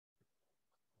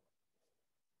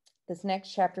This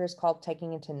next chapter is called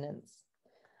Taking Attendance.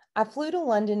 I flew to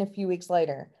London a few weeks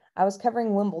later. I was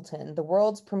covering Wimbledon, the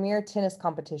world's premier tennis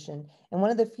competition, and one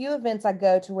of the few events I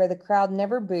go to where the crowd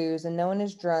never boos and no one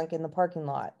is drunk in the parking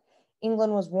lot.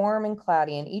 England was warm and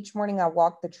cloudy, and each morning I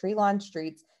walked the tree-lined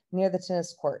streets near the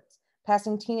tennis courts,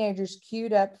 passing teenagers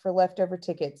queued up for leftover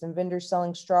tickets and vendors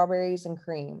selling strawberries and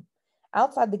cream.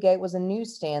 Outside the gate was a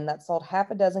newsstand that sold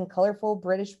half a dozen colorful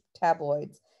British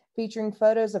tabloids featuring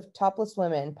photos of topless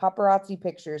women, paparazzi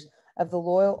pictures of the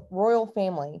royal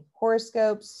family,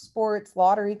 horoscopes, sports,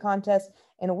 lottery contests,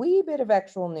 and a wee bit of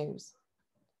actual news.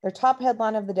 Their top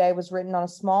headline of the day was written on a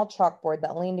small chalkboard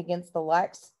that leaned against the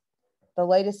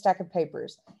latest stack of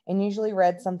papers, and usually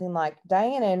read something like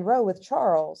Diana in row with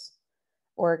Charles,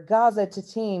 or Gaza to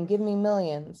team, give me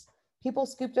millions. People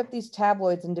scooped up these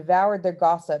tabloids and devoured their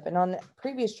gossip, and on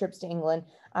previous trips to England,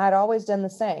 I had always done the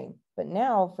same. But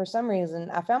now, for some reason,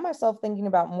 I found myself thinking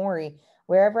about Morrie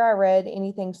wherever I read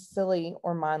anything silly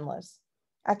or mindless.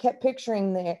 I kept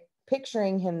picturing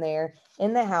him there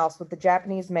in the house with the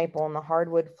Japanese maple and the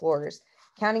hardwood floors,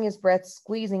 counting his breath,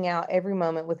 squeezing out every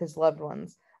moment with his loved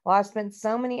ones, while I spent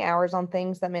so many hours on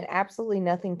things that meant absolutely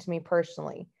nothing to me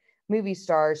personally. Movie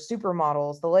stars,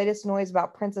 supermodels, the latest noise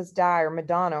about Princess Di or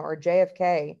Madonna or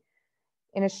JFK.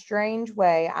 In a strange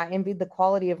way, I envied the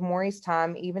quality of Maury's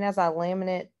time even as I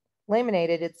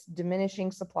laminated its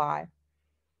diminishing supply.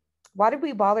 Why did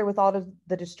we bother with all of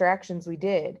the distractions we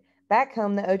did? Back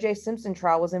home, the O.J. Simpson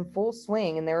trial was in full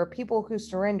swing, and there were people who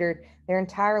surrendered their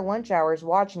entire lunch hours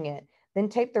watching it, then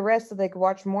taped the rest so they could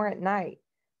watch more at night.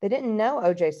 They didn't know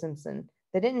O.J. Simpson.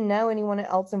 They didn't know anyone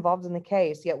else involved in the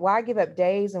case, yet why give up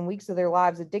days and weeks of their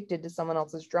lives addicted to someone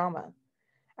else's drama?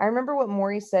 I remember what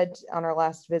Morrie said on our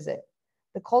last visit.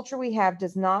 The culture we have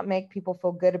does not make people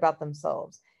feel good about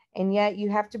themselves. And yet you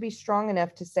have to be strong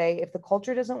enough to say, if the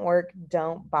culture doesn't work,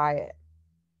 don't buy it.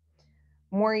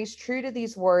 Maurice true to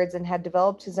these words and had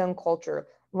developed his own culture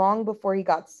long before he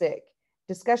got sick.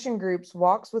 Discussion groups,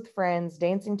 walks with friends,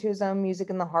 dancing to his own music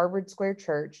in the Harvard Square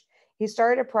Church. He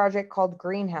started a project called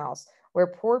Greenhouse, where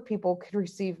poor people could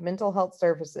receive mental health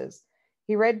services.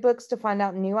 He read books to find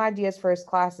out new ideas for his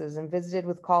classes and visited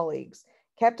with colleagues,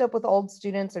 kept up with old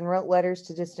students, and wrote letters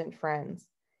to distant friends.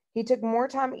 He took more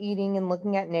time eating and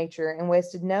looking at nature and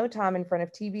wasted no time in front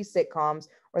of TV sitcoms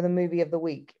or the movie of the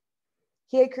week.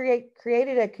 He had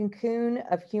created a cocoon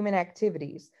of human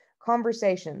activities,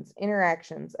 conversations,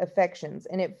 interactions, affections,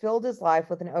 and it filled his life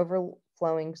with an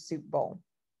overflowing soup bowl.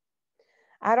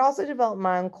 I had also developed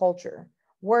my own culture.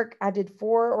 Work, I did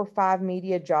 4 or 5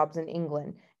 media jobs in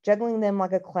England, juggling them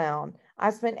like a clown. I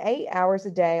spent 8 hours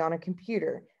a day on a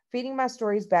computer, feeding my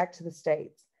stories back to the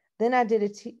States. Then I did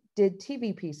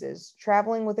TV pieces,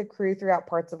 traveling with a crew throughout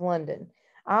parts of London.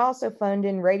 I also phoned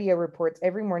in radio reports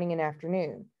every morning and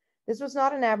afternoon. This was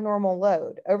not an abnormal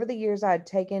load. Over the years, I had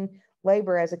taken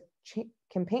labor as a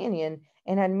companion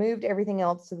and had moved everything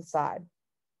else to the side.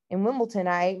 In Wimbledon,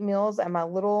 I ate meals at my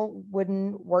little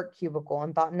wooden work cubicle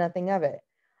and thought nothing of it.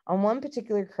 On one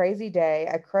particular crazy day,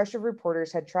 a crush of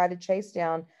reporters had tried to chase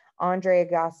down Andre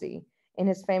Agassi and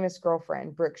his famous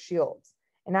girlfriend, Brooke Shields,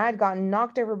 and I had gotten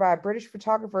knocked over by a British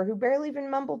photographer who barely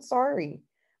even mumbled sorry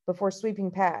before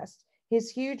sweeping past, his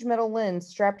huge metal lens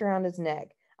strapped around his neck.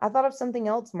 I thought of something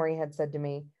else Murray had said to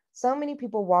me. So many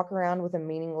people walk around with a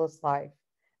meaningless life.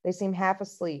 They seem half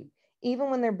asleep,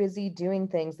 even when they're busy doing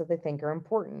things that they think are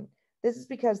important. This is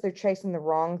because they're chasing the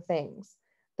wrong things.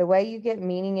 The way you get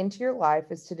meaning into your life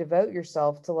is to devote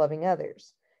yourself to loving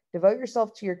others. Devote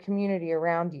yourself to your community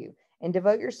around you, and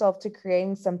devote yourself to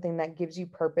creating something that gives you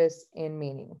purpose and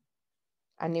meaning.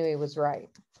 I knew he was right.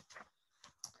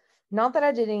 Not that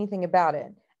I did anything about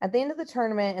it. At the end of the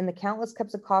tournament and the countless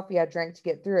cups of coffee I drank to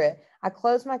get through it, I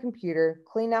closed my computer,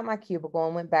 cleaned out my cubicle,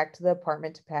 and went back to the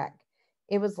apartment to pack.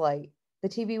 It was late. The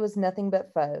TV was nothing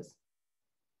but fuzz.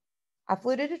 I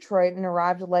flew to Detroit and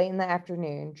arrived late in the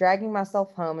afternoon, dragging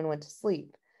myself home and went to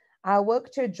sleep. I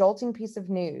awoke to a jolting piece of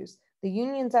news. The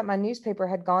unions at my newspaper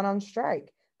had gone on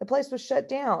strike. The place was shut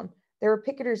down. There were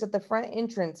picketers at the front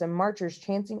entrance and marchers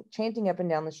chanting up and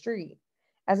down the street.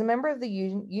 As a member of the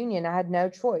union, I had no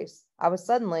choice. I was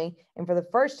suddenly, and for the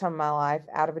first time in my life,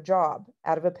 out of a job,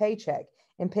 out of a paycheck,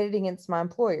 and pitted against my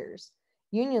employers.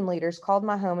 Union leaders called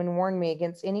my home and warned me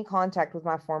against any contact with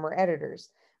my former editors,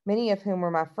 many of whom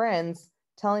were my friends,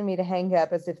 telling me to hang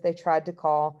up as if they tried to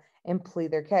call and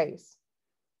plead their case.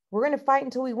 We're going to fight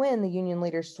until we win, the union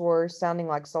leaders swore, sounding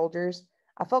like soldiers.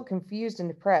 I felt confused and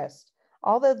depressed.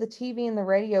 Although the TV and the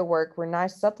radio work were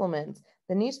nice supplements,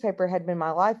 the newspaper had been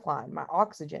my lifeline, my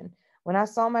oxygen. When I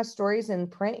saw my stories in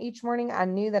print each morning, I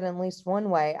knew that in at least one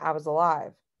way I was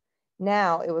alive.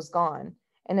 Now it was gone,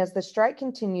 And as the strike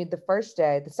continued the first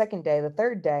day, the second day, the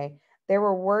third day, there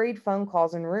were worried phone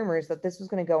calls and rumors that this was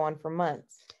going to go on for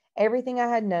months. Everything I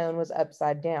had known was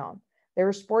upside down. There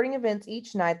were sporting events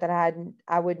each night that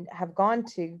I would have gone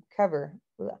to cover.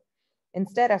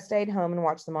 Instead, I stayed home and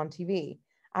watched them on TV.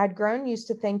 I had grown used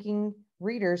to thinking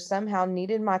readers somehow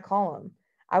needed my column.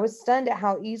 I was stunned at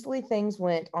how easily things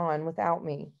went on without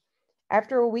me.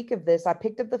 After a week of this, I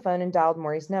picked up the phone and dialed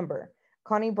Morrie's number.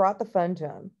 Connie brought the phone to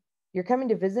him. "You're coming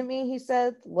to visit me," he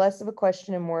said, less of a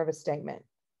question and more of a statement.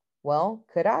 Well,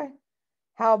 could I?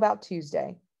 How about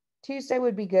Tuesday? Tuesday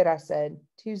would be good, I said.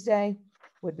 Tuesday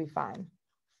would be fine.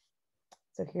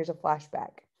 So here's a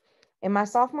flashback. In my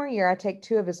sophomore year, I take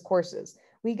 2 of his courses.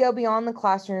 We go beyond the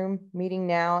classroom, meeting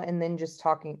now and then just to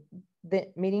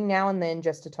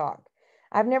talk.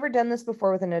 I've never done this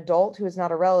before with an adult who is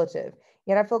not a relative,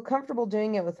 yet I feel comfortable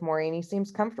doing it with Morrie, and he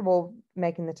seems comfortable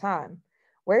making the time.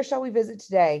 "Where shall we visit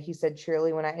today?" he said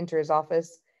cheerily when I enter his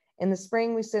office. In the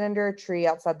spring, we sit under a tree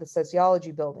outside the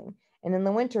sociology building, and in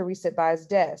the winter, we sit by his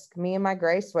desk, me in my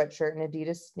gray sweatshirt and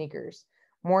Adidas sneakers,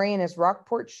 Morrie in his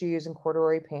Rockport shoes and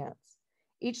corduroy pants.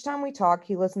 Each time we talk,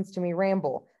 he listens to me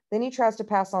ramble. Then he tries to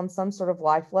pass on some sort of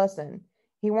life lesson.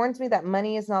 He warns me that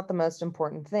money is not the most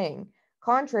important thing,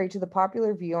 contrary to the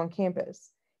popular view on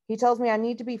campus. He tells me I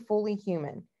need to be fully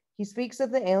human. He speaks of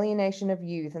the alienation of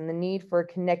youth and the need for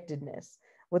connectedness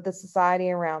with the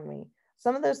society around me.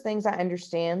 Some of those things I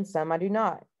understand, some I do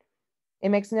not. It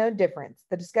makes no difference.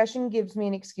 The discussion gives me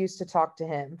an excuse to talk to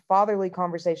him, fatherly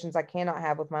conversations I cannot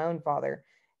have with my own father,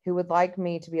 who would like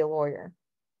me to be a lawyer.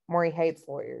 Morrie hates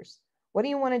lawyers. "What do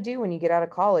you want to do when you get out of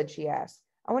college?" he asks.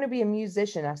 "I want to be a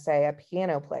musician," I say, "a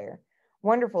piano player."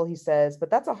 "Wonderful," he says, "but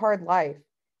that's a hard life."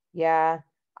 "Yeah,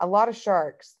 a lot of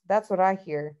sharks. That's what I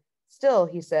hear. Still,"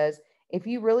 he says, "if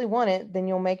you really want it, then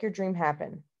you'll make your dream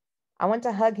happen." I want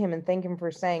to hug him and thank him for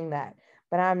saying that,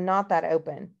 but I'm not that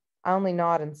open. I only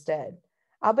nod instead.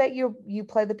 "I'll bet you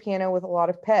play the piano with a lot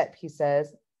of pep," he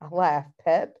says. I laugh.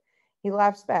 "Pep?" He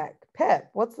laughs back. "Pep,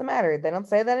 what's the matter? They don't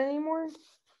say that anymore?"